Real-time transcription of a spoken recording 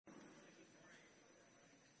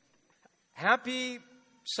Happy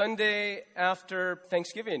Sunday after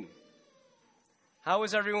Thanksgiving. How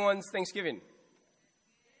was everyone's Thanksgiving?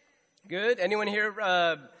 Good? Anyone here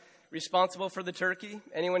responsible for the turkey?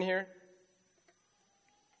 Anyone here?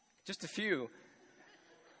 Just a few.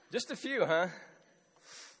 Just a few, huh?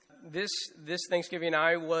 This Thanksgiving,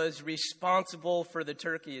 I was responsible for the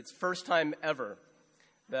turkey. It's first time ever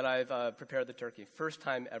that I've prepared the turkey. First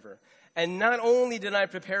time ever. And not only did I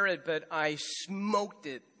prepare it, but I smoked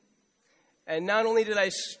it. And not only did I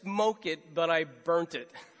smoke it, but I burnt it.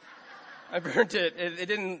 I burnt it. It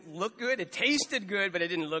didn't look good. It tasted good, but it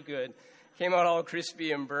didn't look good. Came out all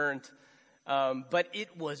crispy and burnt. But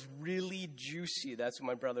it was really juicy. That's what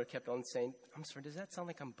my brother kept on saying. I'm sorry, does that sound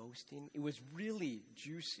like I'm boasting? It was really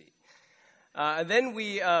juicy. Then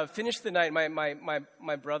we finished the night.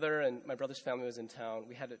 My brother and my brother's family was in town.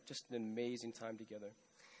 We had just an amazing time together.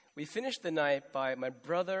 We finished the night by my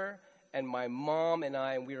brother and my mom and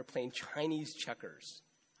I, and we were playing Chinese checkers.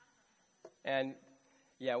 And,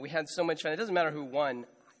 yeah, we had so much fun. It doesn't matter who won.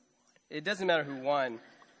 It doesn't matter who won.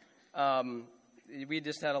 We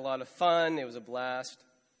just had a lot of fun. It was a blast.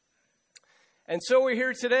 And so we're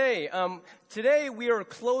here today. Today we are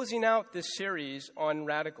closing out this series on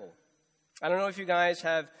radical. I don't know if you guys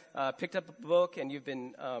have picked up a book and you've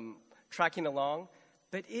been tracking along,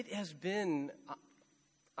 but it has been...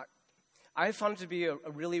 I found it to be a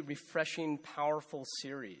really refreshing, powerful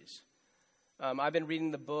series. I've been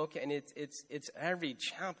reading the book, and it's every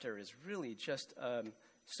chapter is really just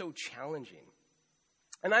so challenging.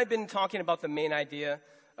 And I've been talking about the main idea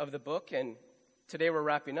of the book, and today we're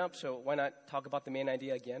wrapping up, so why not talk about the main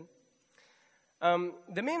idea again?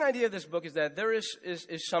 The main idea of this book is that there is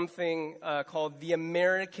something called the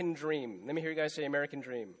American dream. Let me hear you guys say American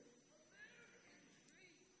dream.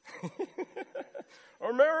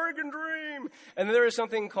 American dream. And there is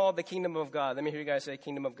something called the kingdom of God. Let me hear you guys say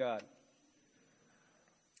kingdom of God.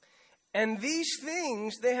 And these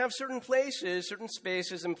things, they have certain places, certain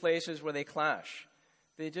spaces and places where they clash.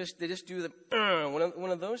 They just do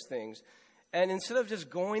one of those things. And instead of just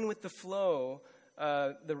going with the flow,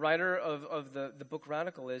 the writer of the book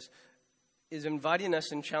Radical is inviting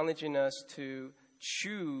us and challenging us to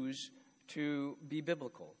choose to be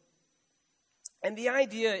biblical. And the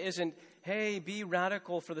idea isn't, hey, be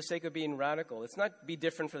radical for the sake of being radical. It's not be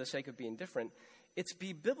different for the sake of being different. It's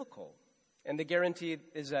be biblical. And the guarantee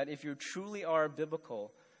is that if you truly are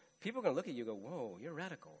biblical, people are going to look at you and go, whoa, you're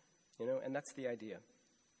radical. You know, and that's the idea.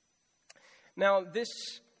 Now, this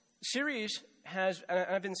series has, and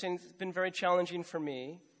I've been saying, it's been very challenging for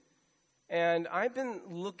me. And I've been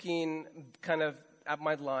looking kind of at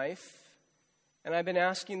my life, and I've been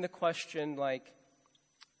asking the question, like,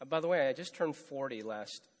 by the way, I just turned 40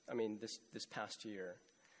 this past year.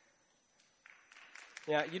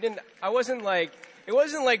 Yeah, it wasn't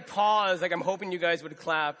like pause, like I'm hoping you guys would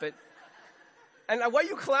clap, but, and why are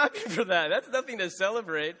you clapping for that? That's nothing to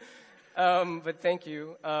celebrate, but thank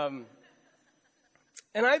you. And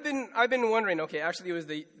I've been wondering, okay, actually it was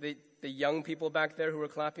the young people back there who were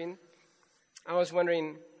clapping. I was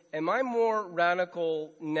wondering, am I more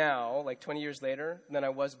radical now, like 20 years later, than I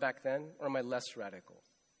was back then, or am I less radical?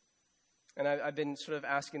 And I've been sort of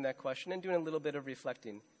asking that question and doing a little bit of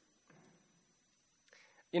reflecting.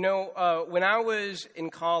 You know, when I was in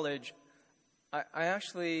college, I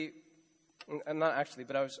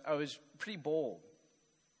was pretty bold.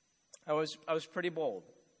 I was pretty bold.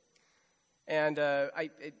 And I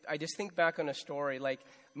just think back on a story. Like,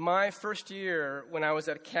 my first year when I was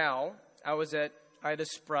at Cal, I was at Ida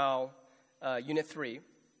Sproul, Unit 3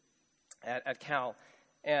 at Cal.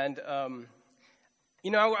 And... you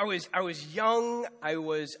know, I was young. I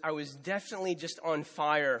was definitely just on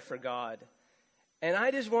fire for God, and I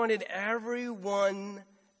just wanted everyone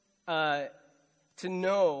to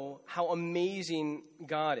know how amazing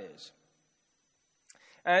God is.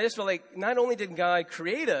 And I just felt like not only did God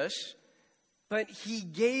create us, but He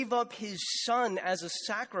gave up His Son as a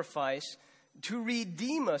sacrifice to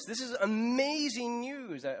redeem us. This is amazing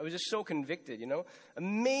news. I was just so convicted, you know.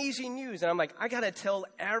 Amazing news. And I'm like, I got to tell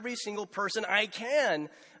every single person I can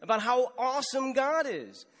about how awesome God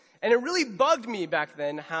is. And it really bugged me back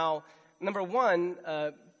then how, number one,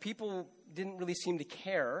 people didn't really seem to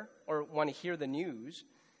care or want to hear the news.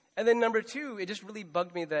 And then number two, it just really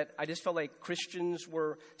bugged me that I just felt like Christians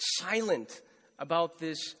were silent about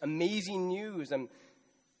this amazing news. And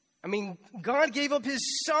I mean, God gave up His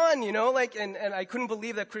Son, you know, like, and I couldn't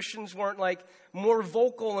believe that Christians weren't, like, more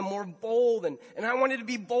vocal and more bold, and I wanted to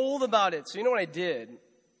be bold about it. So you know what I did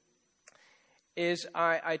is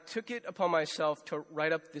I took it upon myself to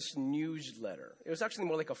write up this newsletter. It was actually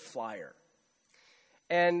more like a flyer.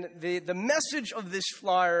 And the message of this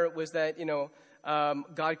flyer was that,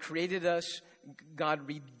 God created us, God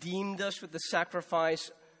redeemed us with the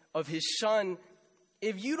sacrifice of his son.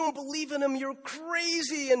 If you don't believe in him, you're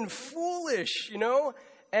crazy and foolish,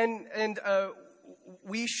 And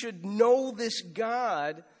we should know this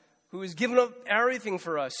God who has given up everything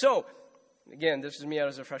for us. So, again, this is me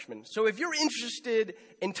as a freshman. So if you're interested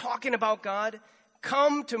in talking about God,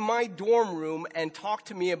 come to my dorm room and talk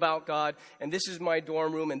to me about God. And this is my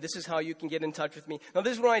dorm room, and this is how you can get in touch with me. Now,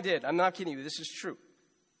 this is what I did. I'm not kidding you. This is true.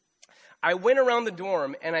 I went around the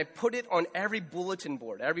dorm, and I put it on every bulletin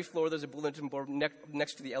board. Every floor, there's a bulletin board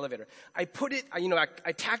next to the elevator. I put it,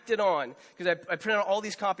 I tacked it on, because I printed out all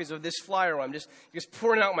these copies of this flyer. I'm just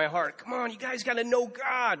pouring out my heart. Come on, you guys got to know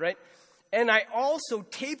God, right? And I also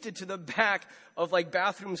taped it to the back of,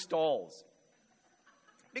 bathroom stalls.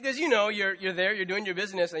 Because, you're there, you're doing your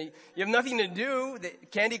business, and you have nothing to do.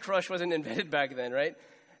 Candy Crush wasn't invented back then, right?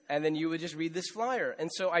 And then you would just read this flyer.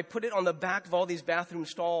 And so I put it on the back of all these bathroom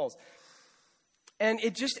stalls. And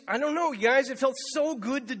it just, I don't know, you guys, it felt so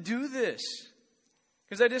good to do this.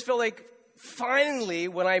 Because I just felt like, finally,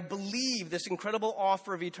 when I believe this incredible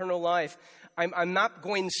offer of eternal life, I'm not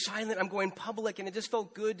going silent, I'm going public. And it just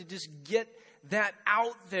felt good to just get that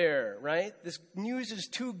out there, right? This news is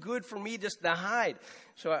too good for me just to hide.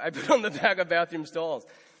 So I put it on the back of bathroom stalls.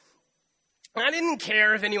 And I didn't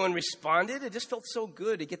care if anyone responded. It just felt so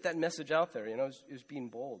good to get that message out there. It was being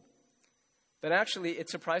bold. But actually, it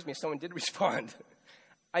surprised me. Someone did respond.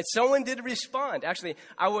 Someone did respond. Actually,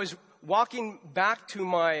 I was walking back to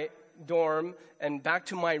my dorm and back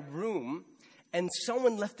to my room, and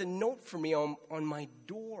someone left a note for me on my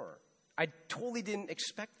door. I totally didn't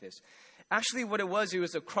expect this. Actually, what it was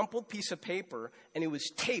a crumpled piece of paper, and it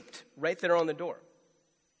was taped right there on the door.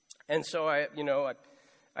 And so I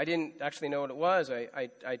didn't actually know what it was.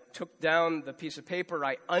 I took down the piece of paper,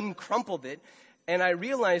 I uncrumpled it, and I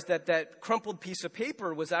realized that crumpled piece of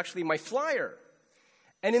paper was actually my flyer.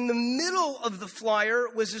 And in the middle of the flyer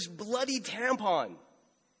was this bloody tampon.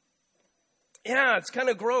 Yeah, it's kind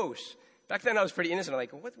of gross. Back then I was pretty innocent. I'm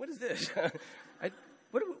like, what is this?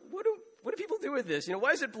 What do people do with this?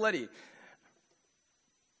 Why is it bloody?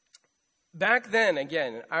 Back then,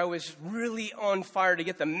 again, I was really on fire to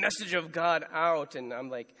get the message of God out. And I'm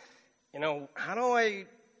like, what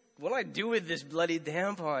do I do with this bloody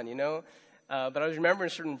tampon, But I was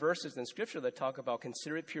remembering certain verses in Scripture that talk about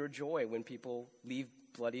consider it pure joy when people leave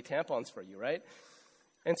bloody tampons for you, right?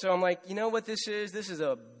 And so I'm like, you know what this is? This is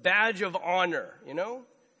a badge of honor,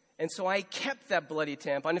 And so I kept that bloody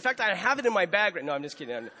tampon. In fact, I have it in my bag right now. No, I'm just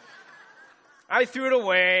kidding. I threw it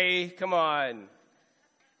away. Come on.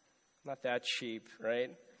 Not that cheap,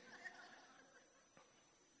 right?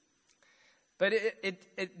 But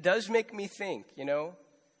it does make me think,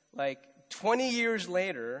 20 years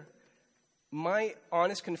later, my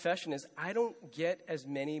honest confession is I don't get as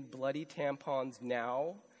many bloody tampons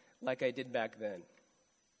now like I did back then.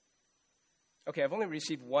 Okay, I've only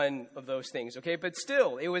received one of those things, okay? But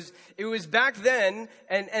still, it was back then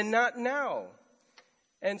and not now.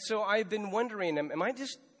 And so I've been wondering, am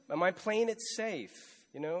I playing it safe,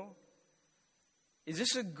 Is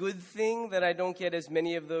this a good thing that I don't get as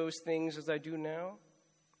many of those things as I do now?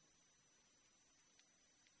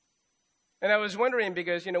 And I was wondering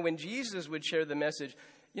because, when Jesus would share the message,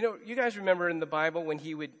 you guys remember in the Bible when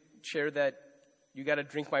he would share that you got to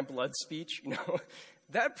drink my blood speech,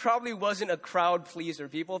 That probably wasn't a crowd pleaser.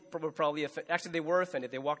 People were probably offended. Actually, they were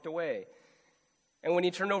offended. They walked away. And when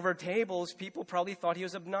he turned over tables, people probably thought he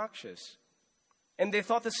was obnoxious. And they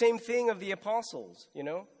thought the same thing of the apostles,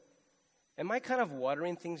 Am I kind of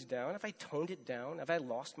watering things down? Have I toned it down? Have I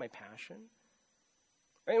lost my passion?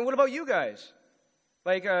 And what about you guys?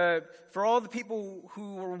 For all the people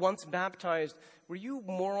who were once baptized, were you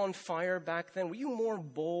more on fire back then? Were you more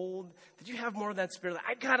bold? Did you have more of that spirit?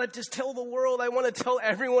 I gotta just tell the world. I want to tell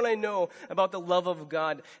everyone I know about the love of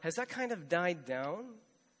God. Has that kind of died down?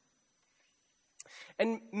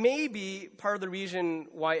 And maybe part of the reason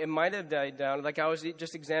why it might have died down, I was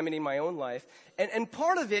just examining my own life, and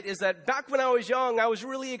part of it is that back when I was young, I was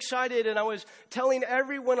really excited and I was telling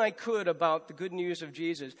everyone I could about the good news of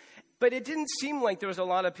Jesus. But it didn't seem like there was a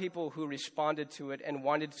lot of people who responded to it and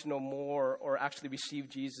wanted to know more or actually receive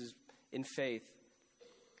Jesus in faith.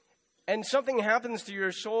 And something happens to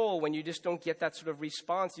your soul when you just don't get that sort of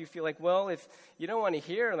response. You feel like, well, if you don't want to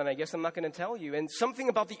hear, then I guess I'm not going to tell you. And something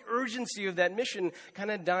about the urgency of that mission kind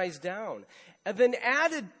of dies down. And then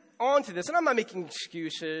added on to this, and I'm not making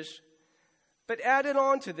excuses, but added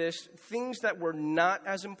on to this, things that were not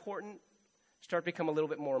as important start to become a little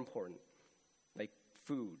bit more important. Like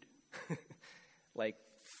food, like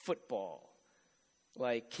football,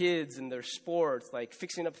 like kids and their sports, like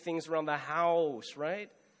fixing up things around the house, right?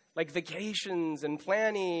 Like vacations and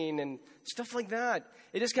planning and stuff like that.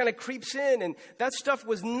 It just kind of creeps in, and that stuff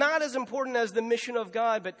was not as important as the mission of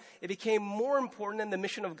God, but it became more important, and the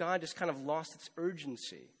mission of God just kind of lost its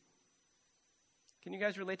urgency. Can you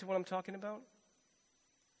guys relate to what I'm talking about?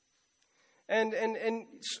 And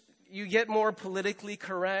you get more politically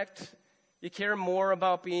correct. You care more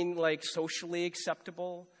about being like socially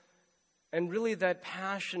acceptable. And really that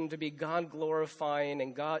passion to be God-glorifying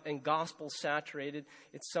and gospel-saturated,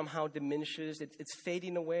 it somehow diminishes. It's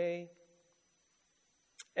fading away.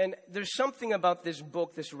 And there's something about this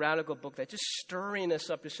book, this radical book, that's just stirring us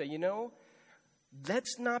up to say,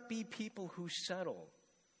 let's not be people who settle.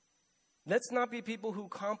 Let's not be people who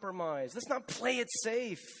compromise. Let's not play it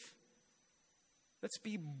safe. Let's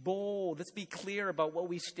be bold. Let's be clear about what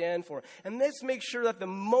we stand for. And let's make sure that the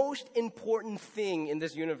most important thing in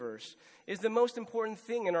this universe is the most important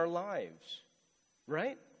thing in our lives.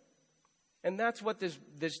 Right? And that's what this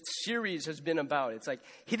series has been about. It's like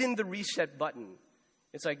hitting the reset button.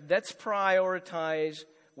 It's like, let's prioritize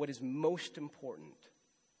what is most important.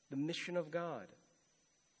 The mission of God.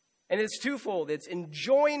 And it's twofold. It's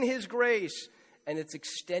enjoying His grace, and it's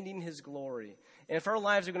extending His glory. And if our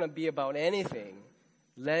lives are going to be about anything,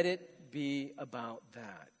 let it be about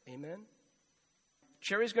that. Amen?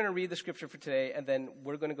 Sherry's going to read the scripture for today, and then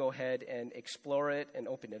we're going to go ahead and explore it and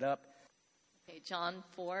open it up. Okay, John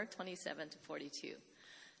 4:27-42.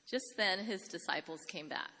 Just then his disciples came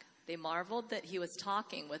back. They marveled that he was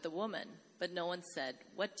talking with a woman, but no one said,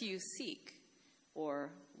 "What do you seek?"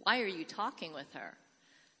 Or, "Why are you talking with her?"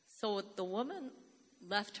 So the woman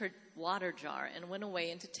left her water jar and went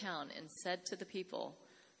away into town and said to the people,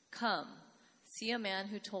 "Come, see a man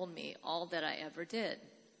who told me all that I ever did.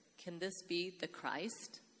 Can this be the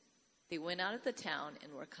Christ?" They went out of the town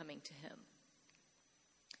and were coming to him.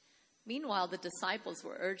 Meanwhile, the disciples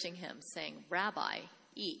were urging him, saying, "Rabbi,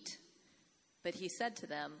 eat." But he said to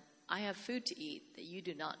them, "I have food to eat that you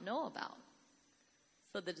do not know about."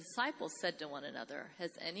 So the disciples said to one another,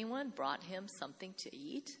 "Has anyone brought him something to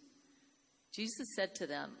eat?" Jesus said to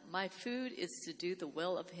them, "My food is to do the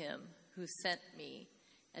will of him who sent me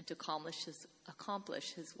and to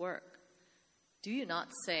accomplish his work. Do you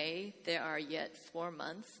not say, 'There are yet 4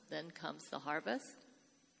 months, then comes the harvest'?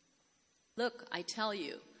 Look, I tell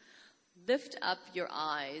you, lift up your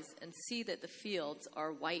eyes and see that the fields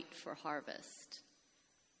are white for harvest.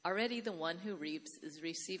 Already the one who reaps is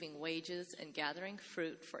receiving wages and gathering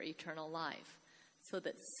fruit for eternal life, so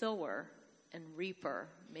that sower and reaper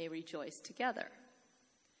may rejoice together.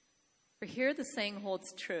 For here the saying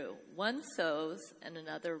holds true, one sows and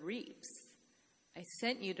another reaps. I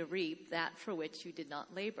sent you to reap that for which you did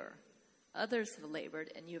not labor. Others have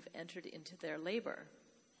labored, and you have entered into their labor."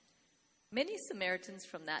 Many Samaritans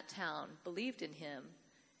from that town believed in him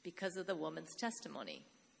because of the woman's testimony.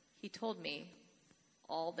 "He told me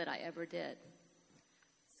all that I ever did."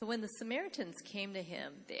 So when the Samaritans came to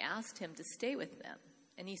him, they asked him to stay with them,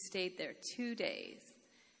 and he stayed there 2 days.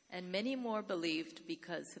 And many more believed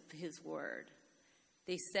because of his word.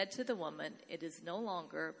 They said to the woman, "It is no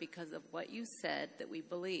longer because of what you said that we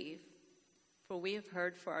believe, for we have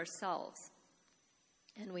heard for ourselves,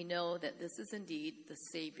 and we know that this is indeed the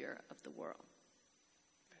Savior of the world."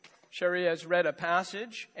 Sherry has read a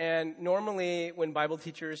passage, and normally when Bible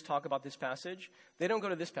teachers talk about this passage, they don't go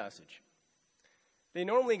to this passage. They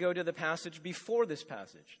normally go to the passage before this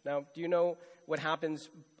passage. Now, do you know what happens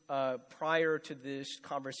prior to this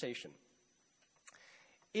conversation?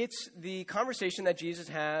 It's the conversation that Jesus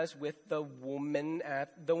has with the woman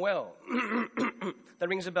at the well. That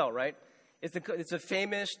rings a bell, right? It's a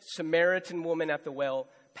famous Samaritan woman at the well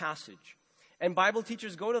passage. And Bible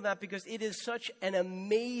teachers go to that because it is such an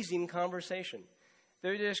amazing conversation.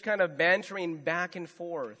 They're just kind of bantering back and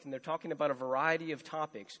forth, and they're talking about a variety of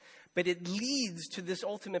topics. But it leads to this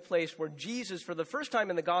ultimate place where Jesus, for the first time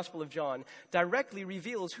in the Gospel of John, directly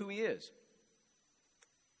reveals who he is.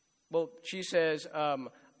 Well, she says,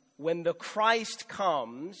 when the Christ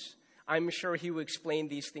comes, I'm sure he will explain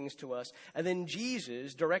these things to us. And then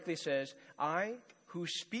Jesus directly says, "I who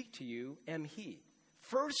speak to you am he."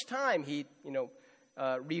 First time he,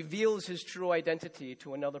 reveals his true identity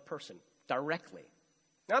to another person directly.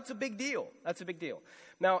 That's a big deal. That's a big deal.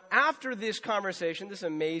 Now, after this conversation, this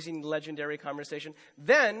amazing, legendary conversation,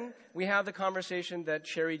 then we have the conversation that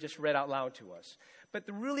Sherry just read out loud to us. But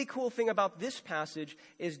the really cool thing about this passage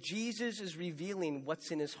is Jesus is revealing what's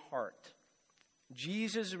in his heart.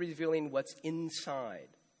 Jesus is revealing what's inside.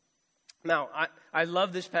 Now, I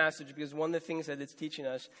love this passage because one of the things that it's teaching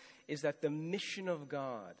us is that the mission of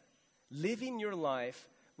God, living your life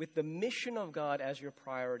with the mission of God as your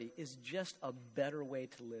priority is just a better way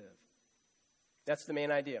to live. That's the main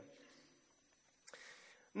idea.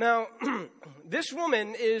 Now, this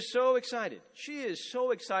woman is so excited. She is so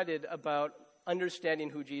excited about understanding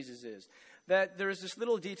who Jesus is that there's this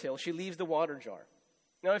little detail. She leaves the water jar.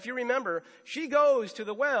 Now, if you remember, she goes to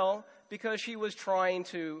the well because she was trying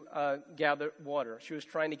to gather water. She was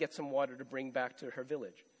trying to get some water to bring back to her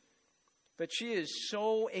village. But she is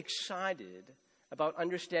so excited about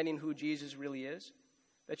understanding who Jesus really is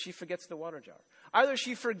that she forgets the water jar. Either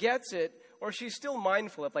she forgets it or she's still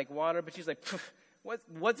mindful of like water, but she's like,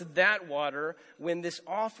 what's that water when this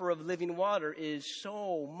offer of living water is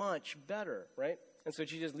so much better, right? And so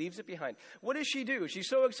she just leaves it behind. What does she do? She's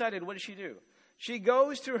so excited. What does she do? She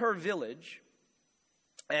goes to her village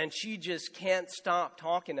and she just can't stop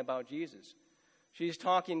talking about Jesus. She's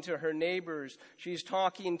talking to her neighbors. She's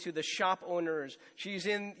talking to the shop owners. She's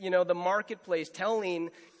in, the marketplace telling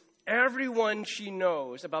everyone she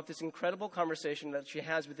knows about this incredible conversation that she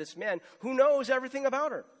has with this man who knows everything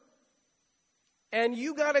about her. And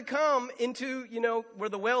you got to come into, where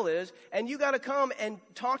the well is, and you got to come and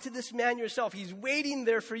talk to this man yourself. He's waiting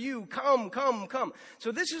there for you. Come, come, come.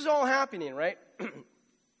 So this is all happening, right?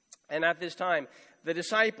 And at this time, the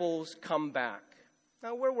disciples come back.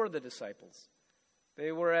 Now, where were the disciples?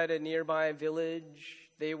 They were at a nearby village.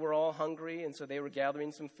 They were all hungry, and so they were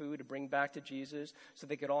gathering some food to bring back to Jesus so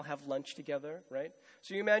they could all have lunch together, right?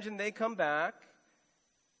 So you imagine they come back,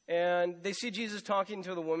 and they see Jesus talking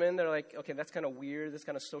to the woman. They're like, okay, that's kind of weird. That's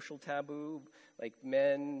kind of social taboo. Like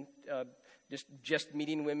men just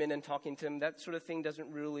meeting women and talking to them. That sort of thing doesn't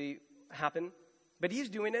really happen. But he's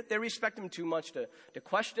doing it. They respect him too much to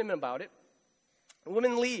question him about it. The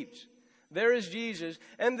woman leaves. There is Jesus.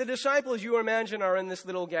 And the disciples, you imagine, are in this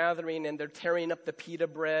little gathering, and they're tearing up the pita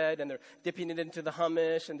bread, and they're dipping it into the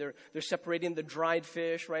hummus, and they're separating the dried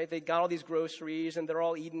fish, right? They got all these groceries, and they're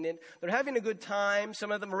all eating it. They're having a good time.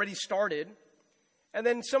 Some of them already started. And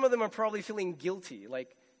then some of them are probably feeling guilty,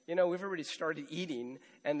 like, we've already started eating,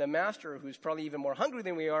 and the master, who's probably even more hungry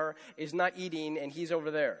than we are, is not eating, and he's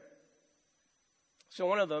over there. So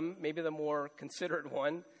one of them, maybe the more considerate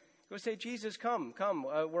one, goes say, Jesus, come,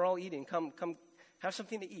 we're all eating, come, have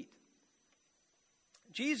something to eat.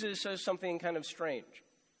 Jesus says something kind of strange.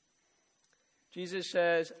 Jesus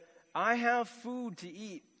says, I have food to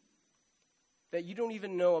eat that you don't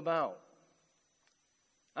even know about.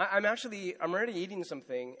 I'm already eating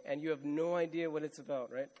something, and you have no idea what it's about,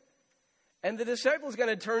 right? And the disciples going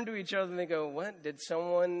to turn to each other, and they go, what? Did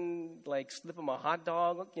someone, slip him a hot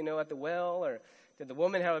dog, at the well? Or did the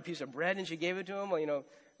woman have a piece of bread and she gave it to him?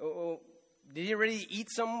 Well, did he already eat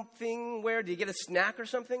something? Did he get a snack or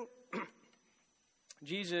something?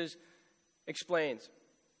 Jesus explains.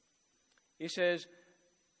 He says,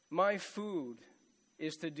 my food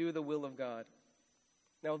is to do the will of God.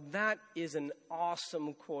 Now, that is an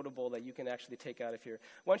awesome quotable that you can actually take out of here.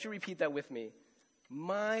 Why don't you repeat that with me?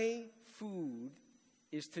 My food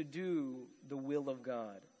is to do the will of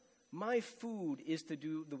God. My food is to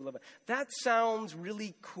do the will of God. That sounds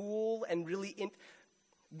really cool and really...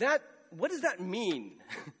 What does that mean?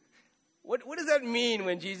 What does that mean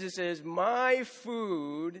when Jesus says, my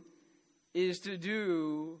food is to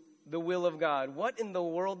do the will of God? What in the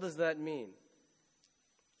world does that mean?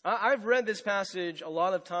 I've read this passage a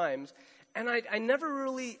lot of times, and I never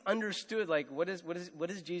really understood, what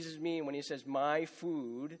does Jesus mean when he says, my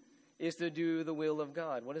food is to do the will of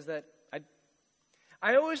God? What is that?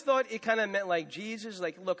 I always thought it kind of meant Jesus,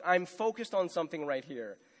 look, I'm focused on something right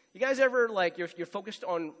here. You guys ever, you're focused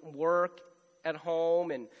on work at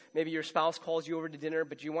home, and maybe your spouse calls you over to dinner,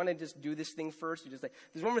 but you want to just do this thing first? You're just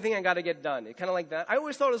there's one more thing I got to get done. It's kind of like that. I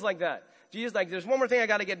always thought it was like that. Jesus, there's one more thing I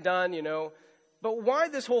got to get done, But why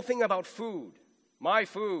this whole thing about food? My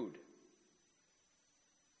food.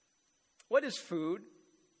 What is food?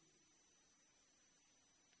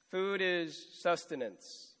 Food is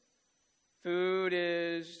sustenance. Food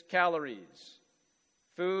is calories.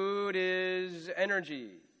 Food is energy.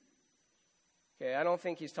 Okay, I don't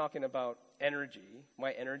think he's talking about energy.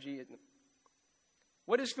 My energy.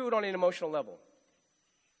 What is food on an emotional level?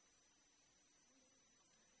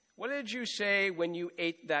 What did you say when you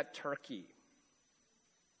ate that turkey?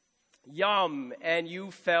 Yum, and you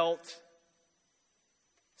felt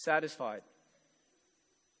satisfied.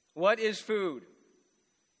 What is food?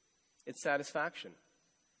 It's satisfaction.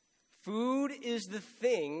 Food is the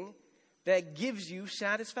thing that gives you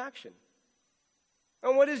satisfaction.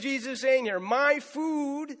 And what is Jesus saying here? My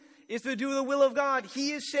food is to do the will of God.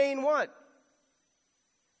 He is saying what?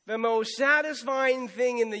 The most satisfying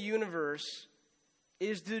thing in the universe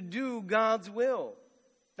is to do God's will.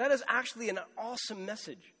 That is actually an awesome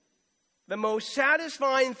message. The most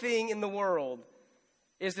satisfying thing in the world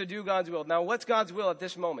is to do God's will. Now, what's God's will at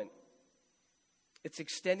this moment? It's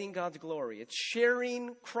extending God's glory. It's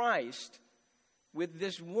sharing Christ with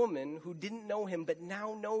this woman who didn't know him but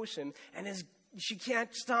now knows him. And she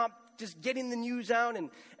can't stop just getting the news out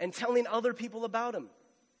and telling other people about him.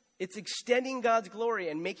 It's extending God's glory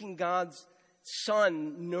and making God's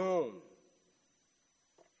Son known.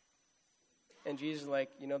 And Jesus is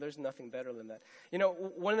like, there's nothing better than that.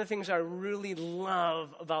 One of the things I really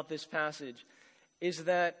love about this passage is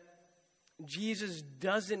that Jesus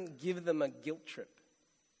doesn't give them a guilt trip.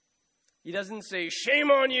 He doesn't say,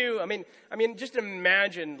 shame on you. I mean, just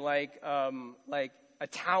imagine like a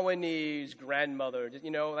Taiwanese grandmother,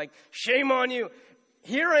 like, shame on you.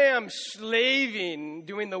 Here I am slaving,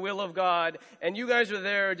 doing the will of God, and you guys are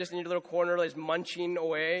there just in your little corner, like munching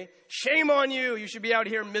away. Shame on you. You should be out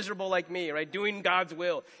here miserable like me, right? Doing God's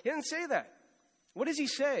will. He didn't say that. What does he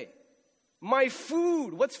say? My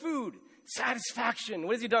food. What's food? Satisfaction.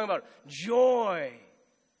 What is he talking about? Joy.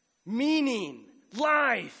 Meaning.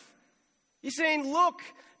 Life. He's saying, look,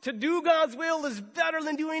 to do God's will is better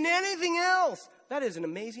than doing anything else. That is an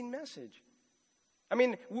amazing message. I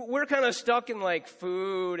mean, we're kind of stuck in like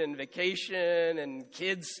food and vacation and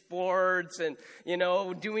kids' sports and,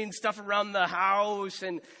 doing stuff around the house.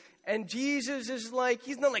 And Jesus is like,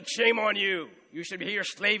 he's not like, shame on you. You should be here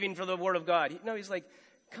slaving for the word of God. No, he's like,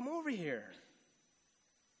 come over here.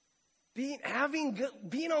 Being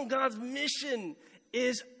on God's mission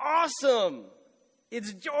is awesome.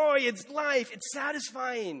 It's joy, it's life, it's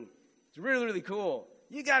satisfying. It's really, really cool.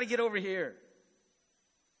 You got to get over here.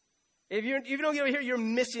 If you don't get over here, you're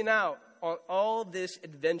missing out on all this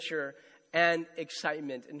adventure and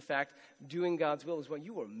excitement. In fact, doing God's will is what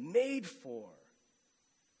you were made for.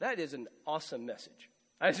 That is an awesome message.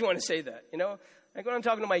 I just want to say that, Like when I'm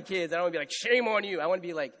talking to my kids, I don't want to be like, shame on you. I want to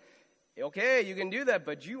be like, okay, you can do that,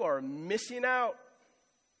 but you are missing out.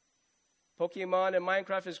 Pokemon and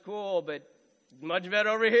Minecraft is cool, but much better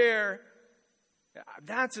over here.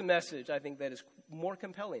 That's a message, I think, that is more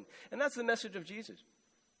compelling. And that's the message of Jesus.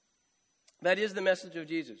 That is the message of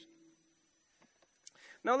Jesus.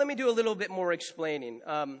 Now let me do a little bit more explaining.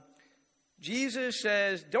 Jesus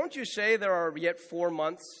says, don't you say there are yet 4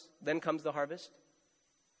 months, then comes the harvest?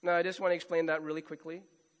 Now I just want to explain that really quickly.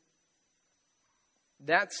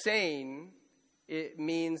 That saying, it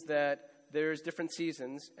means that there's different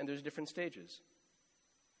seasons and there's different stages.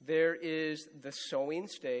 There is the sowing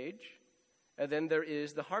stage, and then there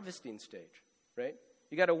is the harvesting stage, right?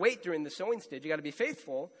 You got to wait during the sowing stage. You got to be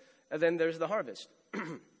faithful. And then there's the harvest.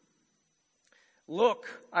 Look,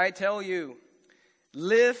 I tell you,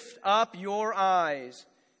 lift up your eyes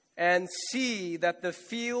and see that the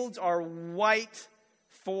fields are white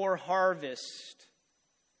for harvest.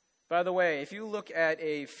 By the way, if you look at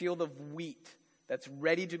a field of wheat that's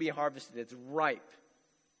ready to be harvested, it's ripe,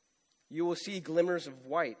 you will see glimmers of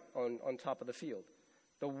white on top of the field.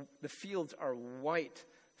 The fields are white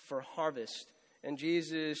for harvest. And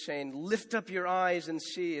Jesus is saying, lift up your eyes and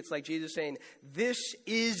see. It's like Jesus saying, this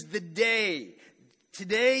is the day.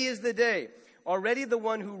 Today is the day. Already the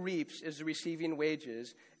one who reaps is receiving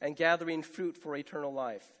wages and gathering fruit for eternal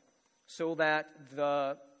life. So that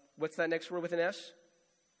what's that next word with an S?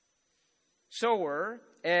 Sower,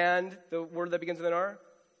 and the word that begins with an R?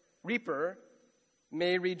 Reaper,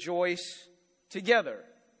 may rejoice together.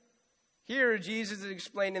 Here Jesus is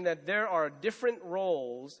explaining that there are different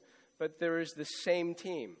roles, but there is the same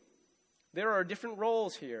team. There are different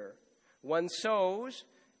roles here. One sows,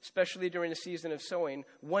 especially during the season of sowing.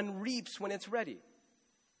 One reaps when it's ready.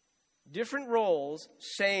 Different roles,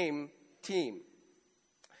 same team.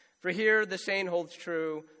 For here, the saying holds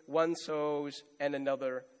true. One sows and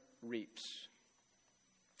another reaps.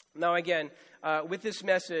 Now again, with this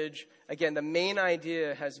message, again, the main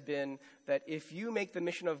idea has been that if you make the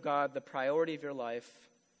mission of God the priority of your life,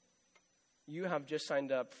 you have just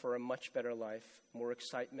signed up for a much better life, more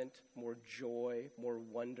excitement, more joy, more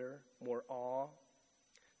wonder, more awe.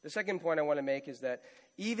 The second point I want to make is that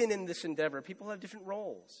even in this endeavor, people have different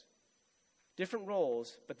roles. Different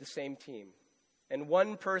roles, but the same team. And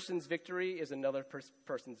one person's victory is another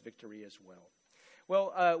person's victory as well.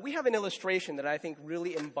 Well, we have an illustration that I think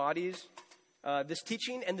really embodies this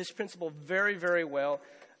teaching and this principle very, very well.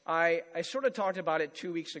 I sort of talked about it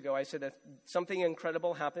 2 weeks ago. I said that something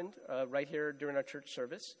incredible happened right here during our church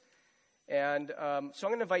service. And so I'm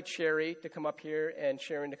going to invite Sherry to come up here and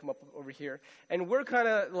Sharon to come up over here. And we're kind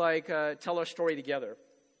of like tell our story together.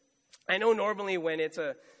 I know normally when it's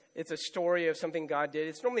a story of something God did,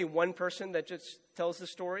 it's normally one person that just tells the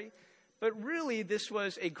story. But really, this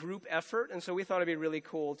was a group effort, and so we thought it'd be really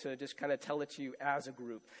cool to just kind of tell it to you as a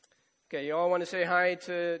group. Okay, you all want to say hi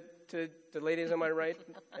to the ladies on my right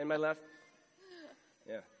and my left?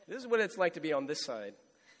 Yeah, this is what it's like to be on this side,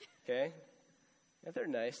 okay? Yeah, they're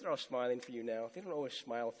nice. They're all smiling for you now. They don't always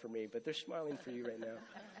smile for me, but they're smiling for you right now.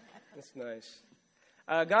 That's nice.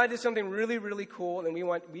 God did something really, really cool, and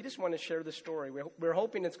we just want to share the story. We're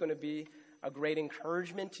hoping it's going to be a great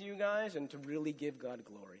encouragement to you guys and to really give God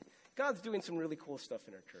glory. God's doing some really cool stuff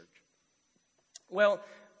in our church. Well,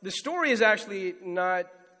 the story is actually not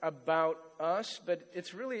about us, but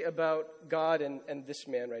it's really about God and this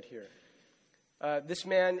man right here. This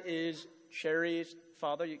man is Sherry's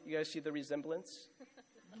father. You guys see the resemblance?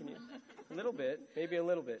 A little bit, maybe a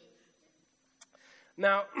little bit.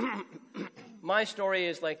 Now, my story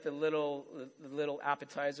is like the little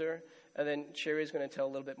appetizer, and then Sherry's going to tell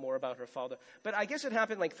a little bit more about her father. But I guess it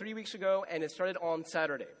happened like 3 weeks ago, and it started on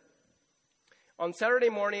Saturday. On Saturday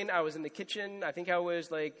morning, I was in the kitchen. I think I was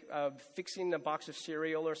like fixing a box of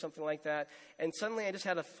cereal or something like that, and suddenly I just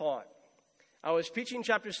had a thought. I was preaching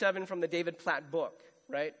chapter 7 from the David Platt book,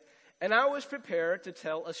 right? And I was prepared to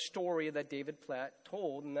tell a story that David Platt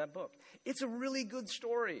told in that book. It's a really good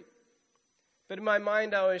story. But in my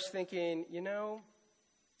mind, I was thinking,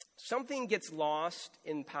 something gets lost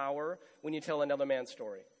in power when you tell another man's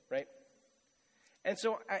story, right? And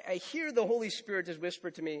so I hear the Holy Spirit just whisper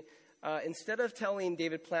to me, instead of telling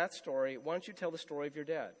David Platt's story, why don't you tell the story of your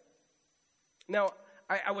dad? Now,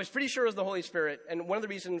 I was pretty sure it was the Holy Spirit, and one of the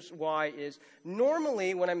reasons why is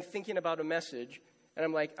normally when I'm thinking about a message, and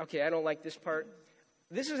I'm like, okay, I don't like this part.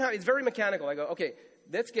 This is how, it's very mechanical. I go, okay,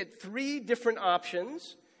 let's get 3 different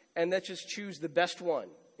options, and let's just choose the best one,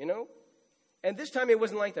 And this time it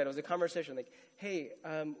wasn't like that. It was a conversation like, hey,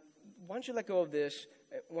 why don't you let go of this?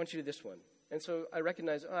 Why don't you do this one? And so I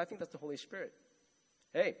recognized, I think that's the Holy Spirit.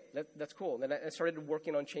 Hey, that's cool. And I started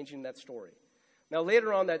working on changing that story. Now,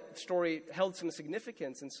 later on, that story held some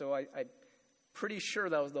significance, and so I'm pretty sure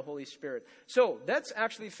that was the Holy Spirit. So let's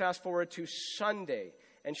actually fast forward to Sunday.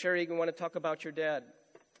 And Sherry, you want to talk about your dad?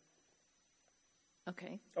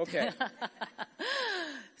 Okay. Okay.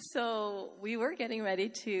 So we were getting ready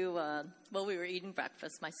to, we were eating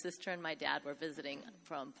breakfast. My sister and my dad were visiting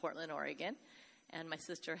from Portland, Oregon. And my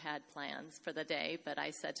sister had plans for the day, but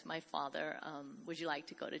I said to my father, would you like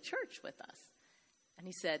to go to church with us? And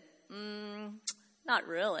he said, not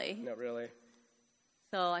really. Not really.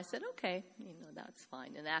 So I said, okay, that's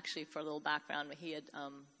fine. And actually, for a little background,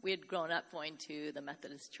 we had grown up going to the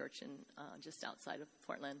Methodist church in just outside of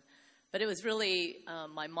Portland. But it was really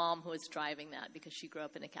my mom who was driving that because she grew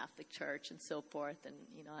up in a Catholic church and so forth. And,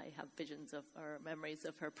 I have visions or memories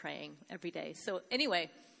of her praying every day. So anyway,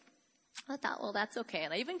 I thought, well, that's okay.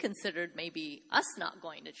 And I even considered maybe us not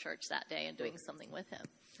going to church that day and doing something with him.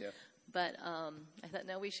 Yeah. But I thought,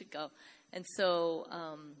 no, we should go. And so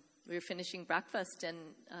we were finishing breakfast, and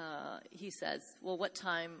he says, well, what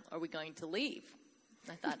time are we going to leave?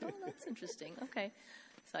 I thought, oh, that's interesting. Okay.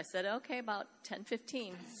 So I said, okay, about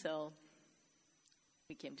 10:15. So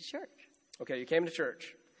we came to church. Okay, you came to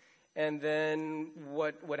church. And then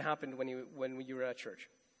what happened when you were at church?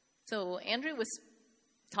 So Andrew was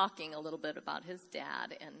talking a little bit about his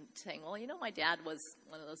dad and saying, well, my dad was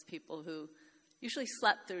one of those people who usually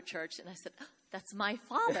slept through church. And I said, oh, that's my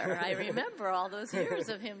father. I remember all those years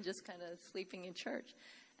of him just kind of sleeping in church.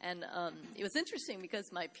 And it was interesting because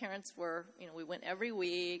my parents were, we went every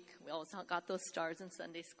week. We always got those stars in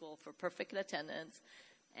Sunday school for perfect attendance.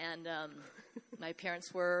 And my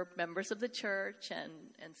parents were members of the church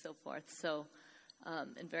and so forth. So,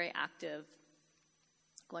 and very active,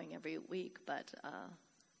 going every week. But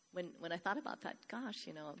when I thought about that, gosh,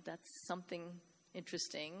 that's something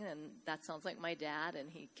interesting. And that sounds like my dad. And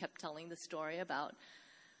he kept telling the story about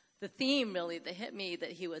the theme, really, that hit me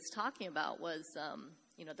that he was talking about was,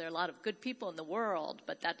 there are a lot of good people in the world,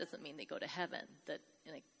 but that doesn't mean they go to heaven. That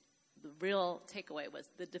the real takeaway was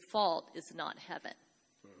the default is not heaven.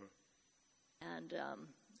 Mm-hmm. And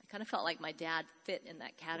I kind of felt like my dad fit in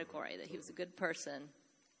that category, that he was a good person,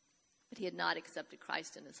 but he had not accepted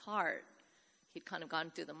Christ in his heart. He'd kind of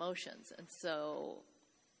gone through the motions. And so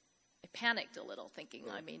I panicked a little, thinking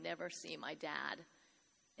I may never see my dad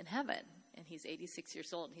in heaven. And he's 86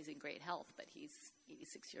 years old, and he's in great health, but he's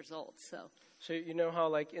 86 years old. So you know how,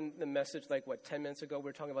 like, in the message, 10 minutes ago, we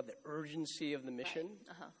were talking about the urgency of the mission?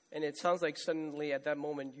 Right. Uh-huh. And it sounds like suddenly at that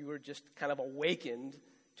moment you were just kind of awakened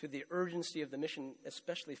to the urgency of the mission,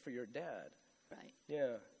 especially for your dad. Right.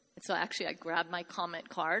 Yeah. And so actually I grabbed my comment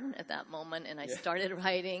card at that moment, and I started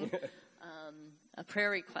writing a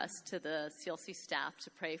prayer request to the CLC staff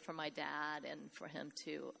to pray for my dad and for him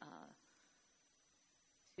to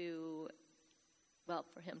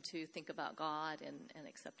for him to think about God and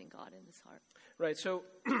accepting God in his heart. Right. So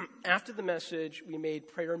after the message, we made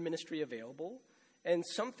prayer ministry available, and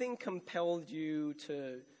something compelled you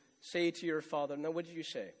to say to your father, now what did you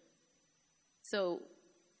say? So,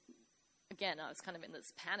 again, I was kind of in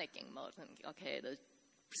this panicking mode. Thinking, okay, the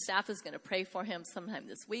staff is going to pray for him sometime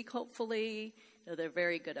this week, hopefully. They're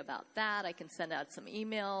very good about that. I can send out some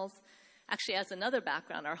emails. Actually, as another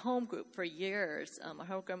background, our home group for years, our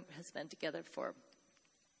home group has been together for,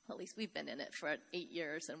 at least we've been in it for 8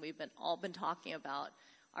 years, and we've all been talking about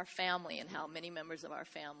our family and how many members of our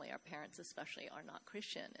family, our parents especially, are not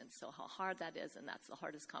Christian, and so how hard that is, and that's the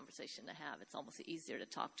hardest conversation to have. It's almost easier to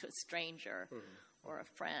talk to a stranger or a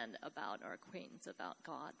friend about our acquaintance about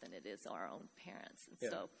God than it is our own parents. And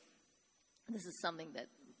so this is something that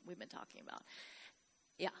we've been talking about.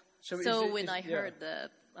 Yeah. So when I heard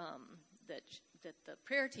that the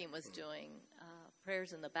prayer team was doing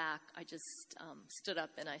prayers in the back, I just stood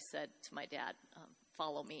up and I said to my dad,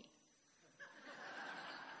 follow me.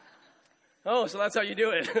 Oh, so that's how you do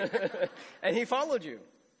it. And he followed you.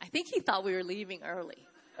 I think he thought we were leaving early.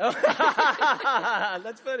 Oh,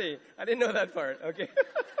 that's funny. I didn't know that part. Okay.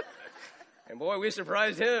 And boy, we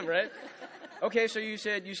surprised him, right? Okay, so you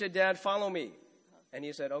said, Dad, follow me. And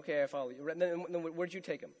he said, okay, I follow you. Then where'd you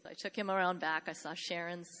take him? I took him around back. I saw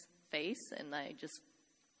Sharon's face, and I just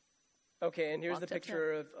okay, and here's the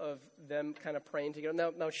picture of them kind of praying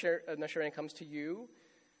together. Now Sharon comes to you.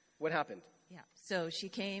 What happened? Yeah, so she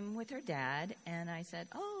came with her dad, and I said,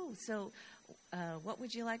 oh, so what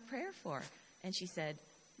would you like prayer for? And she said,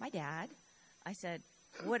 my dad. I said,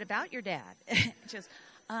 what about your dad? She goes,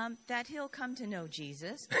 that he'll come to know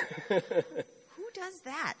Jesus. Who does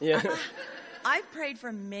that? Yeah. I've prayed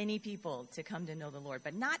for many people to come to know the Lord,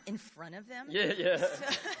 but not in front of them. Yeah.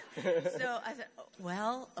 So I said,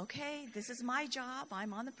 well, okay, this is my job.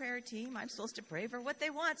 I'm on the prayer team. I'm supposed to pray for what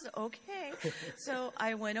they want. So, okay. So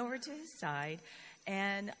I went over to his side,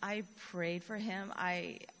 and I prayed for him.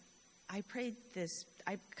 I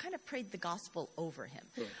kind of prayed the gospel over him.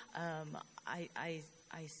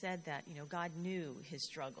 I said that, God knew his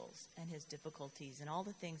struggles and his difficulties and all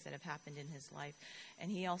the things that have happened in his life. And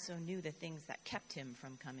he also knew the things that kept him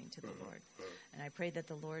from coming to the Lord. And I prayed that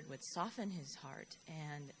the Lord would soften his heart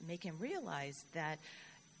and make him realize that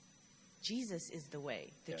Jesus is the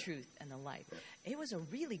way, the truth, and the life. It was a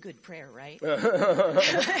really good prayer, right? I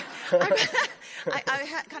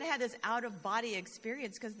kind of had this out-of-body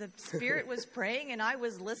experience because the Spirit was praying and I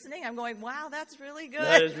was listening. I'm going, wow, that's really good.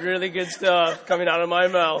 That is really good stuff coming out of my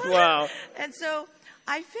mouth. Wow. And so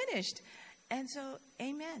I finished. And so,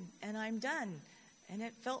 amen. And I'm done. And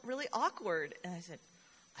it felt really awkward. And I said,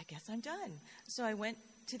 I guess I'm done. So I went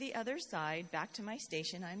to the other side, back to my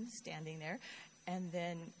station. I'm standing there. And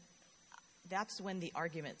then that's when the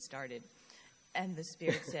argument started. And the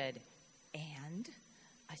Spirit said, and?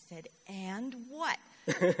 I said, and what?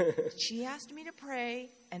 She asked me to pray,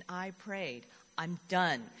 and I prayed. I'm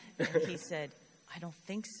done. And he said, I don't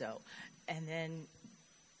think so. And then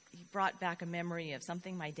he brought back a memory of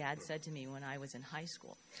something my dad said to me when I was in high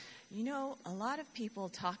school. A lot of people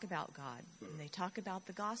talk about God, and they talk about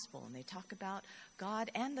the gospel, and they talk about God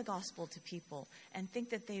and the gospel to people, and think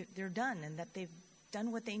that they're done and that they've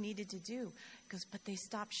done what they needed to do. But they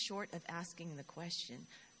stop short of asking the question,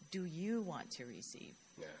 do you want to receive?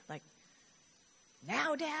 Yeah. Like,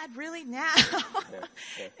 now, Dad? Really? Now?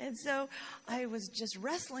 Yeah. And so I was just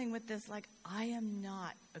wrestling with this, like, I am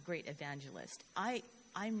not a great evangelist.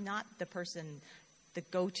 I'm not the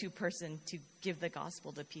go-to person to give the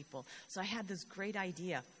gospel to people. So I had this great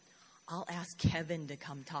idea. I'll ask Kevin to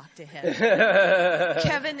come talk to him.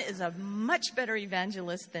 Kevin is a much better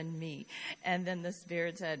evangelist than me. And then the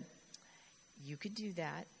Spirit said, you could do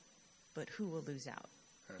that, but who will lose out?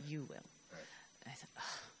 You will. And I said,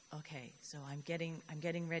 okay, so I'm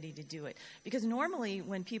getting ready to do it. Because normally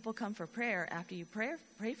when people come for prayer, after you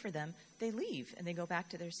pray for them, they leave and they go back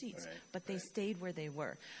to their seats. Right, but they stayed where they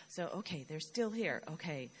were. So, okay, they're still here.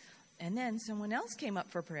 Okay. And then someone else came up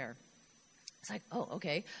for prayer. It's like, oh,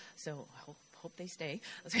 okay. So I hope they stay.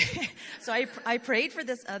 So I prayed for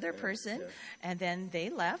this other person, and then they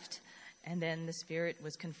left. And then the Spirit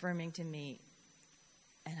was confirming to me.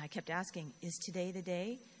 And I kept asking, is today the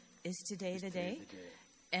day? Is today the day?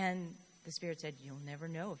 And the Spirit said, you'll never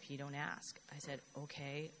know if you don't ask. I said,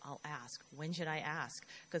 okay, I'll ask. When should I ask?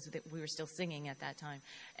 Because we were still singing at that time.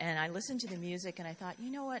 And I listened to the music, and I thought,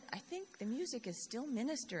 you know what? I think the music is still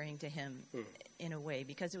ministering to him in a way,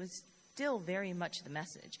 because it was still very much the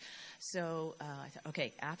message. So I thought,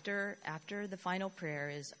 okay, after the final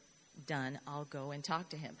prayer is, done, I'll go and talk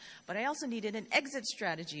to him. But I also needed an exit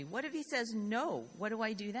strategy. What if he says no? What do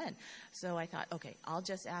I do then? So I thought, okay, I'll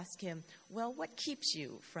just ask him, well, what keeps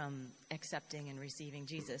you from accepting and receiving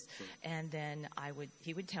Jesus? And then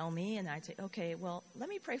he would tell me, and I'd say, okay, well, let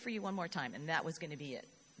me pray for you one more time. And that was going to be it.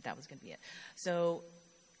 So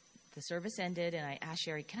the service ended, and I asked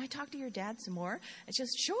Sherry, can I talk to your dad some more? And she goes,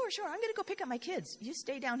 sure, I'm going to go pick up my kids. You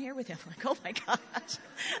stay down here with him. I'm like, oh, my gosh.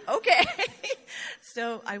 Okay.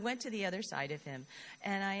 So I went to the other side of him,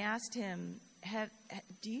 and I asked him,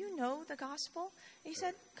 do you know the gospel? He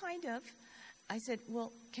said, kind of. I said,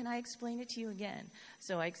 well, can I explain it to you again?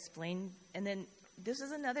 So I explained, and then this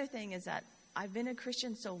is another thing is that I've been a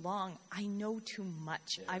Christian so long, I know too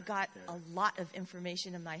much. Yeah, I've got a lot of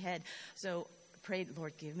information in my head. So prayed,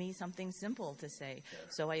 Lord, give me something simple to say. Yeah.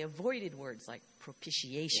 So I avoided words like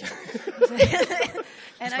propitiation.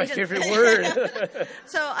 That's my favorite word.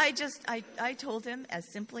 So I told him as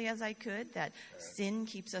simply as I could that sin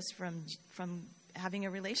keeps us from having a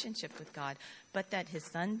relationship with God, but that his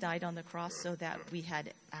son died on the cross so that we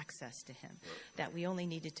had access to him, that we only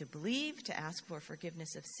needed to believe, to ask for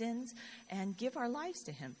forgiveness of sins, and give our lives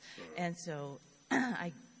to him. And so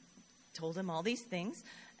I told him all these things.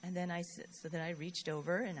 And then I reached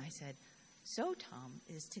over and I said, so Tom,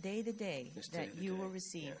 is today the day that you will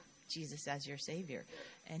receive Jesus as your Savior?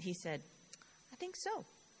 And he said, I think so.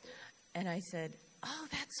 And I said, oh,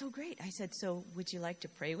 that's so great. I said, so would you like to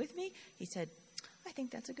pray with me? He said, I think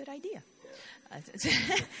that's a good idea.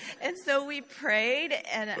 And so we prayed,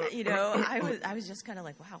 and I was just kind of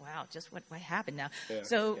like, wow, just what happened now?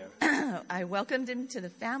 I welcomed him to the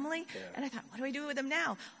family, and I thought, what do I do with him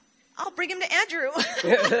now? I'll bring him to Andrew.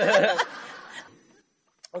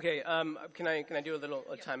 Okay, can I do a little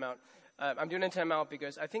timeout? I'm doing a timeout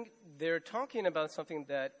because I think they're talking about something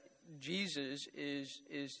that Jesus is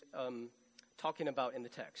talking about in the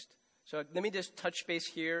text. So let me just touch base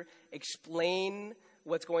here, explain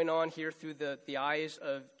what's going on here through the eyes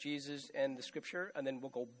of Jesus and the Scripture, and then we'll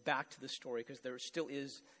go back to the story because there still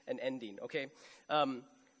is an ending. Okay.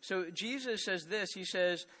 So Jesus says this, he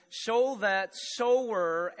says, so that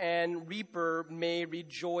sower and reaper may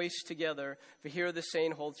rejoice together. For here the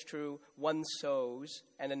saying holds true, one sows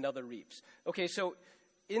and another reaps. Okay, so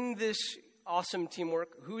in this awesome teamwork,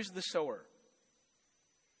 who's the sower?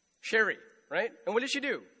 Sherry, right? And what did she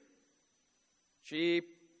do? This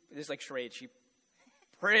is like charade. She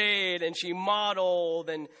prayed and she modeled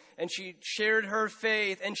and she shared her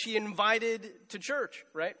faith and she invited to church,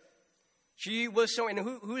 right? She was sowing.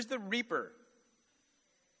 And who's the reaper?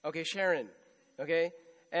 Okay, Sharon. Okay?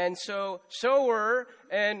 And so sower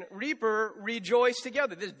and reaper rejoice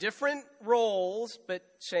together. There's different roles, but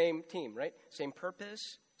same team, right? Same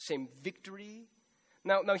purpose, same victory.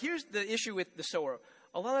 Now here's the issue with the sower.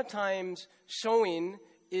 A lot of times sowing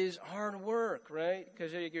is hard work, right?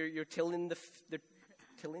 Because you're tilling the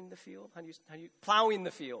field? How do you plowing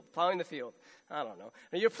the field? I don't know.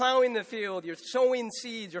 You're plowing the field, you're sowing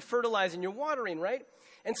seeds, you're fertilizing, you're watering, right?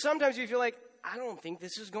 And sometimes you feel like, I don't think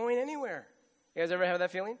this is going anywhere. You guys ever have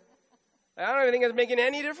that feeling? I don't even think it's making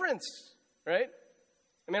any difference, right?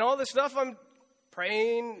 I mean, all this stuff I'm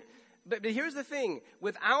praying, but here's the thing.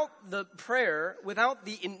 Without the prayer, without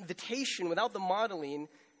the invitation, without the modeling,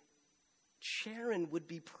 Sharon would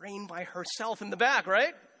be praying by herself in the back,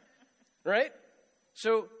 right? Right?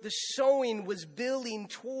 So the sowing was building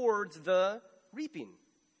towards the reaping.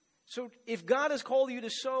 So if God has called you to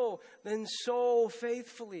sow, then sow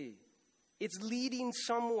faithfully. It's leading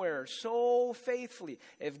somewhere. Sow faithfully.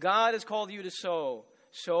 If God has called you to sow,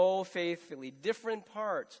 sow faithfully. Different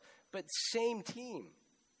parts, but same team.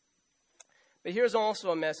 But here's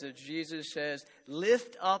also a message. Jesus says,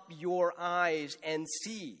 lift up your eyes and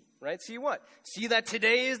see. Right? See what? See that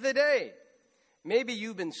today is the day. Maybe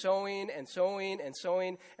you've been sowing and sowing and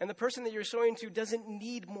sowing, and the person that you're sowing to doesn't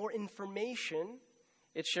need more information.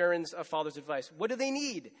 It's Sharon's father's advice. What do they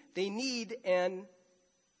need? They need an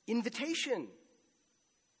invitation.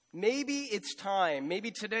 Maybe it's time. Maybe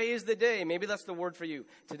today is the day. Maybe that's the word for you.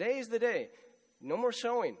 Today is the day. No more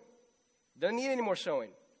sowing. Don't need any more sowing.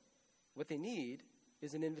 What they need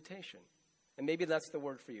is an invitation. And maybe that's the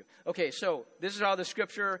word for you. Okay, so this is how the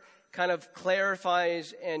Scripture kind of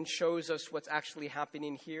clarifies and shows us what's actually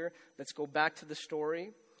happening here. Let's go back to the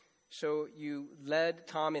story. So you led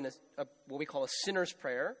Tom in what we call a sinner's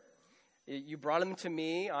prayer. You brought him to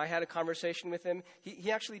me. I had a conversation with him.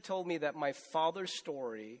 He actually told me that my father's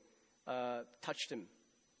story touched him.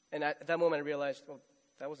 And at that moment I realized, well,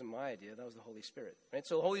 that wasn't my idea. That was the Holy Spirit. Right?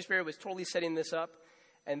 So the Holy Spirit was totally setting this up.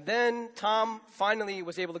 And then Tom finally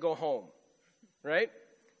was able to go home. Right?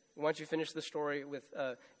 Why don't you finish the story with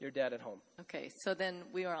your dad at home? Okay, so then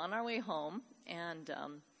we were on our way home, and I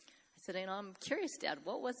said, I'm curious, Dad,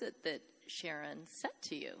 what was it that Sharon said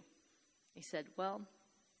to you? He said, well,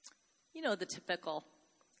 the typical.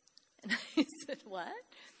 And I said, what?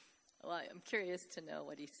 Well, I'm curious to know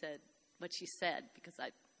what she said, because I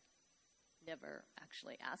never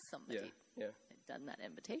actually asked somebody had done that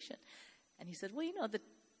invitation. And he said, well, the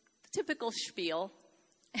typical spiel.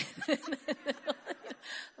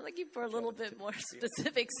 I'm looking for a little bit more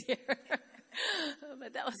specifics here.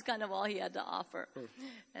 But that was kind of all he had to offer.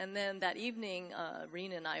 And then that evening,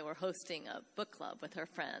 Rena and I were hosting a book club with her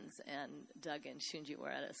friends, and Doug and Shunji were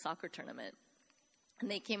at a soccer tournament. And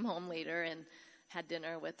they came home later and had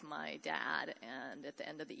dinner with my dad. And at the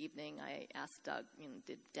end of the evening, I asked Doug,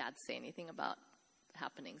 did Dad say anything about the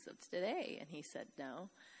happenings of today? And he said no.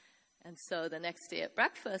 And so the next day at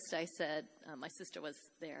breakfast, I said, my sister was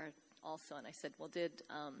there also, and I said, well,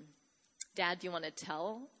 Dad, do you want to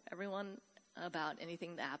tell everyone about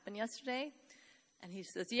anything that happened yesterday? And he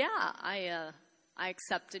says, yeah, I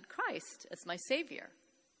accepted Christ as my Savior.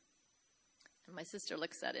 And my sister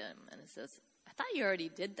looks at him and says, I thought you already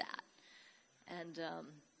did that. And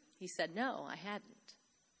he said, no, I hadn't.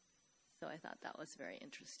 So I thought that was very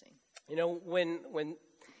interesting. When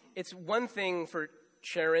it's one thing for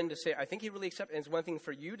Sharon to say, I think he really accepted, and it's one thing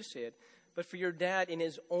for you to say it, but for your dad in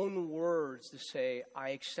his own words to say, I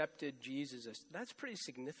accepted Jesus, that's pretty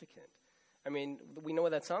significant. I mean, we know what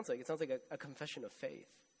that sounds like. It sounds like a confession of faith.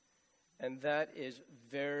 And that is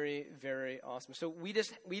very, very awesome. So we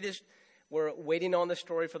just were waiting on the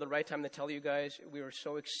story for the right time to tell you guys. We were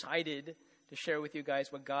so excited to share with you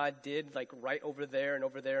guys what God did, like right over there and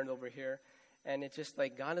over there and over here. And it's just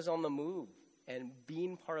like God is on the move. And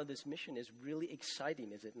being part of this mission is really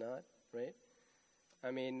exciting, is it not? Right?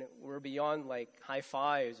 I mean, we're beyond like high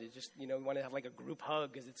fives. It's just, we want to have like a group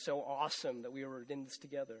hug because it's so awesome that we were in this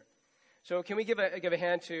together. So can we give a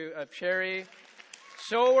hand to Sherry,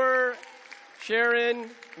 sower,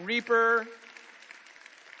 Sharon, reaper.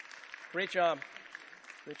 Great job.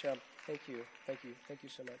 Great job. Thank you. Thank you. Thank you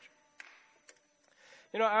so much.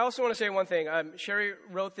 I also want to say one thing. Sherry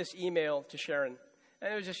wrote this email to Sharon.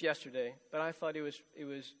 And it was just yesterday, but I thought it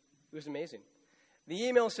was amazing. The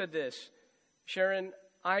email said this: Sharon,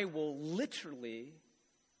 I will literally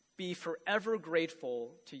be forever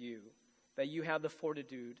grateful to you that you have the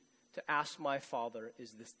fortitude to ask my Father,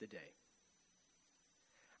 is this the day?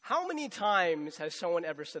 How many times has someone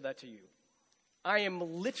ever said that to you? I am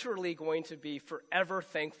literally going to be forever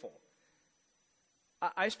thankful.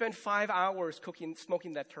 I spent 5 hours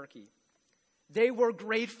smoking that turkey. They were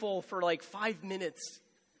grateful for like 5 minutes.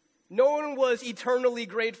 No one was eternally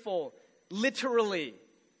grateful, literally.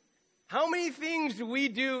 How many things do we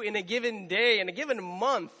do in a given day, in a given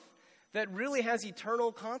month, that really has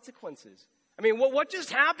eternal consequences? I mean, what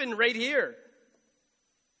just happened right here?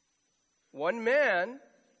 One man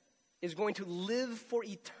is going to live for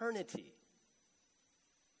eternity.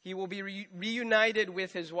 He will be reunited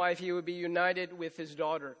with his wife. He will be united with his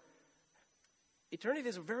daughter. Eternity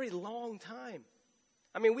is a very long time.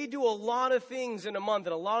 I mean, we do a lot of things in a month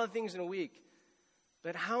and a lot of things in a week.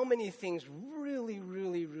 But how many things really,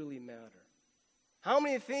 really, really matter? How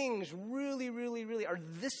many things really, really, really are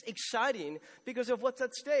this exciting because of what's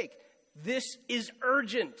at stake? This is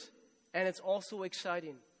urgent, and it's also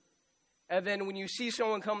exciting. And then when you see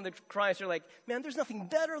someone come to Christ, you're like, man, there's nothing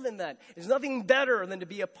better than that. There's nothing better than to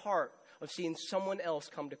be a part of seeing someone else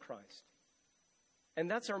come to Christ. And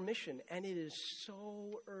that's our mission, and it is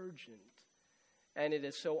so urgent, and it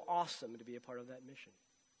is so awesome to be a part of that mission.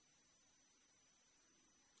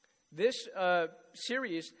 This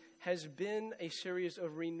series has been a series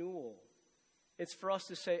of renewal. It's for us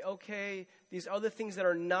to say, okay, these other things that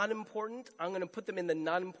are not important, I'm going to put them in the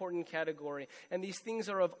not important category. And these things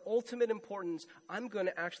are of ultimate importance. I'm going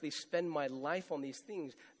to actually spend my life on these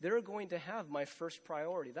things. They're going to have my first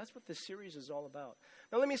priority. That's what this series is all about.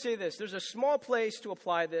 Now, let me say this. There's a small place to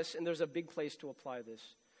apply this, and there's a big place to apply this.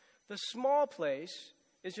 The small place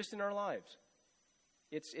is just in our lives.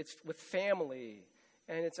 It's with family,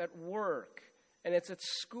 and it's at work, and it's at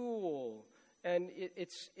school, and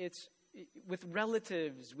it's with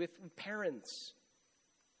relatives, with parents.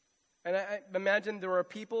 And I imagine there are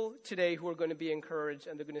people today who are going to be encouraged,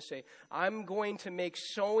 and they're going to say, I'm going to make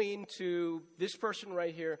sowing to this person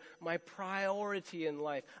right here my priority in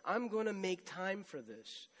life. I'm going to make time for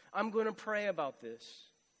this. I'm going to pray about this.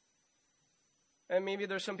 And maybe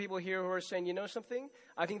there's some people here who are saying, you know something?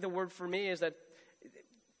 I think the word for me is that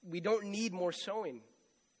we don't need more sowing.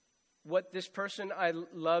 What this person I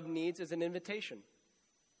love needs is an invitation.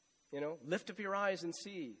 Lift up your eyes and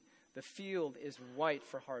see. The field is white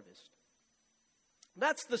for harvest.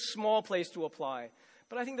 That's the small place to apply.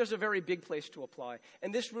 But I think there's a very big place to apply.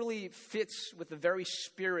 And this really fits with the very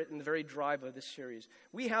spirit and the very drive of this series.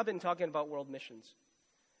 We have been talking about world missions.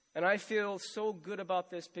 And I feel so good about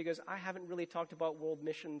this because I haven't really talked about world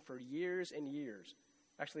mission for years and years.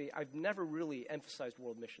 Actually, I've never really emphasized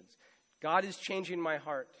world missions. God is changing my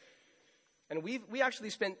heart. And we actually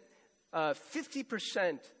spent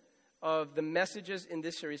 50% of the messages in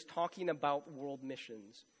this series talking about world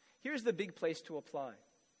missions. Here's the big place to apply.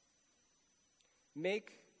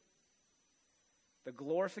 Make the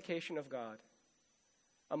glorification of God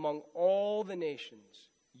among all the nations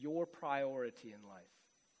your priority in life.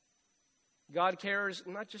 God cares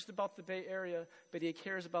not just about the Bay Area, but He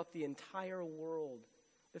cares about the entire world.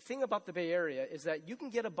 The thing about the Bay Area is that you can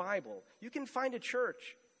get a Bible. You can find a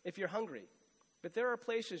church if you're hungry. But there are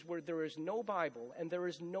places where there is no Bible and there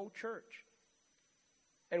is no church.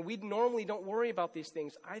 And we normally don't worry about these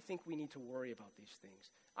things. I think we need to worry about these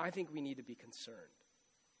things. I think we need to be concerned.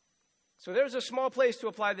 So there's a small place to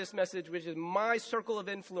apply this message, which is my circle of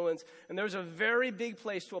influence. And there's a very big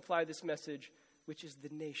place to apply this message, which is the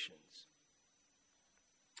nations.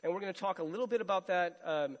 And we're going to talk a little bit about that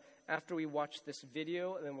after we watch this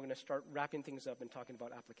video. And then we're going to start wrapping things up and talking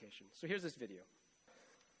about application. So here's this video.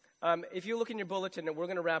 If you look in your bulletin, we're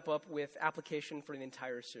going to wrap up with application for the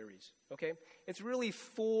entire series, okay? It's really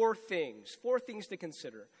four things to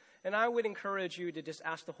consider. And I would encourage you to just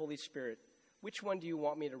ask the Holy Spirit, which one do you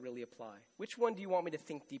want me to really apply? Which one do you want me to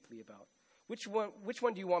think deeply about? Which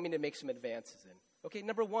one do you want me to make some advances in? Okay,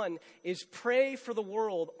 number one is pray for the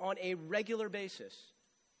world on a regular basis.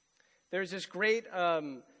 There's this great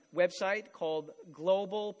website called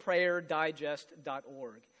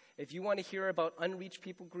globalprayerdigest.org. If you want to hear about unreached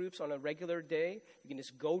people groups on a regular day, you can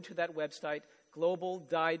just go to that website,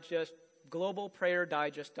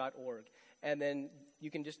 globalprayerdigest.org, and then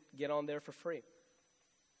you can just get on there for free.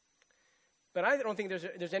 But I don't think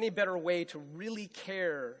there's any better way to really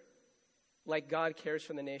care like God cares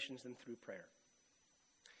for the nations than through prayer.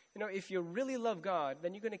 You know, if you really love God,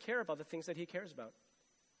 then you're going to care about the things that He cares about.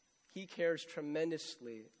 He cares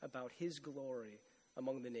tremendously about His glory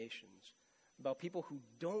among the nations, about people who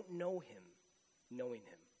don't know Him knowing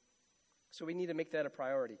Him. So we need to make that a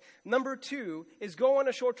priority. Number two is go on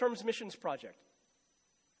a short-term missions project.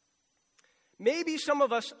 Maybe some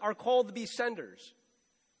of us are called to be senders.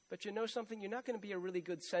 But you know something? You're not going to be a really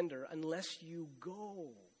good sender unless you go.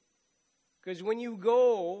 Because when you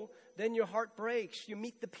go, then your heart breaks. You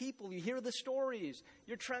meet the people. You hear the stories.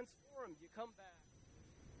 You're transformed. You come back.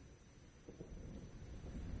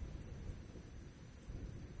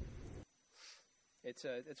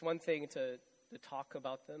 It's one thing to talk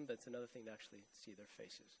about them, but it's another thing to actually see their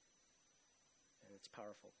faces. And it's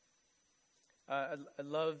powerful. I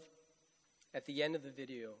love, at the end of the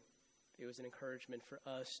video, it was an encouragement for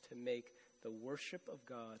us to make the worship of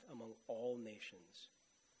God among all nations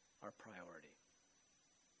our priority.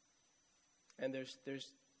 And there's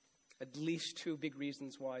at least two big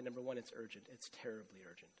reasons why. Number one, it's urgent. It's terribly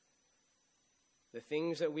urgent. The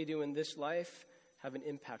things that we do in this life have an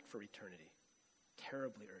impact for eternity.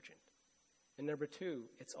 Terribly urgent. And number two,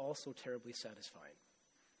 it's also terribly satisfying.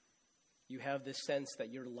 You have this sense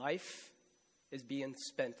that your life is being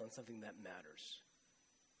spent on something that matters.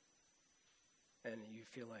 And you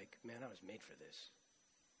feel like, man, I was made for this.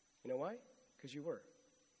 You know why? Because you were.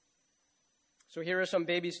 So here are some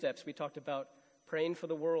baby steps. We talked about praying for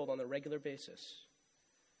the world on a regular basis.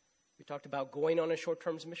 We talked about going on a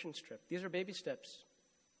short-term mission trip. These are baby steps.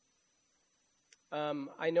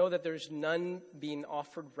 I know that there's none being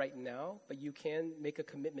offered right now, but you can make a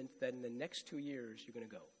commitment that in the next 2 years you're going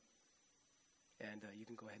to go. And you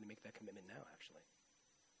can go ahead and make that commitment now, actually.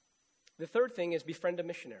 The third thing is befriend a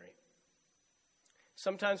missionary.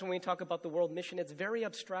 Sometimes when we talk about the world mission, it's very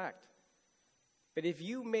abstract. But if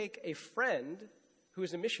you make a friend who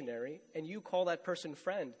is a missionary and you call that person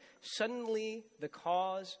friend, suddenly the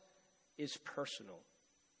cause is personal.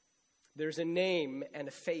 There's a name and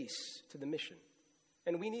a face to the mission.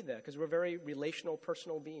 And we need that because we're very relational,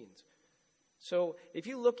 personal beings. So if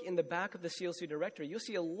you look in the back of the CLC directory, you'll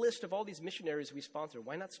see a list of all these missionaries we sponsor.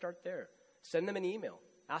 Why not start there? Send them an email.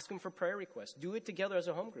 Ask them for prayer requests. Do it together as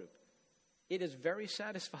a home group. It is very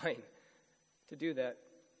satisfying to do that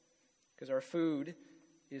because our food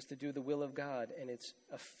is to do the will of God, and it's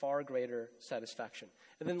a far greater satisfaction.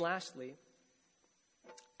 And then lastly,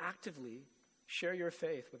 actively share your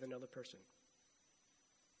faith with another person.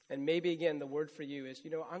 And maybe, again, the word for you is,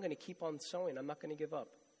 I'm going to keep on sowing. I'm not going to give up.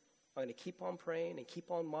 I'm going to keep on praying and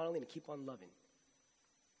keep on modeling and keep on loving.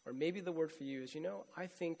 Or maybe the word for you is, I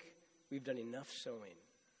think we've done enough sowing.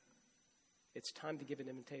 It's time to give an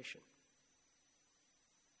invitation.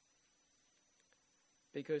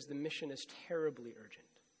 Because the mission is terribly urgent.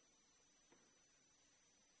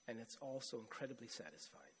 And it's also incredibly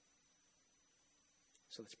satisfying.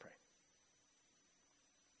 So let's pray.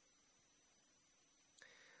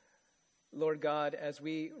 Lord God, as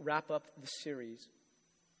we wrap up the series,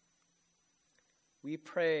 we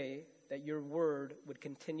pray that your word would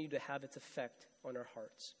continue to have its effect on our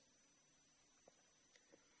hearts.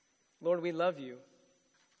 Lord, we love you.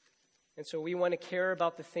 And so we want to care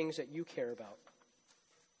about the things that you care about.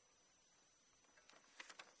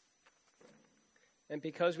 And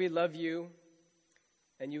because we love you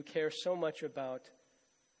and you care so much about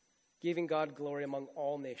giving God glory among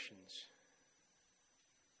all nations,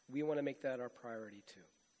 we want to make that our priority too.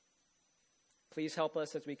 Please help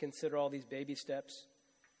us as we consider all these baby steps.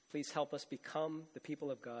 Please help us become the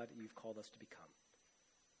people of God you've called us to become.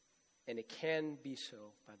 And it can be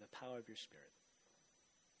so by the power of your Spirit.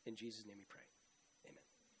 In Jesus' name we pray.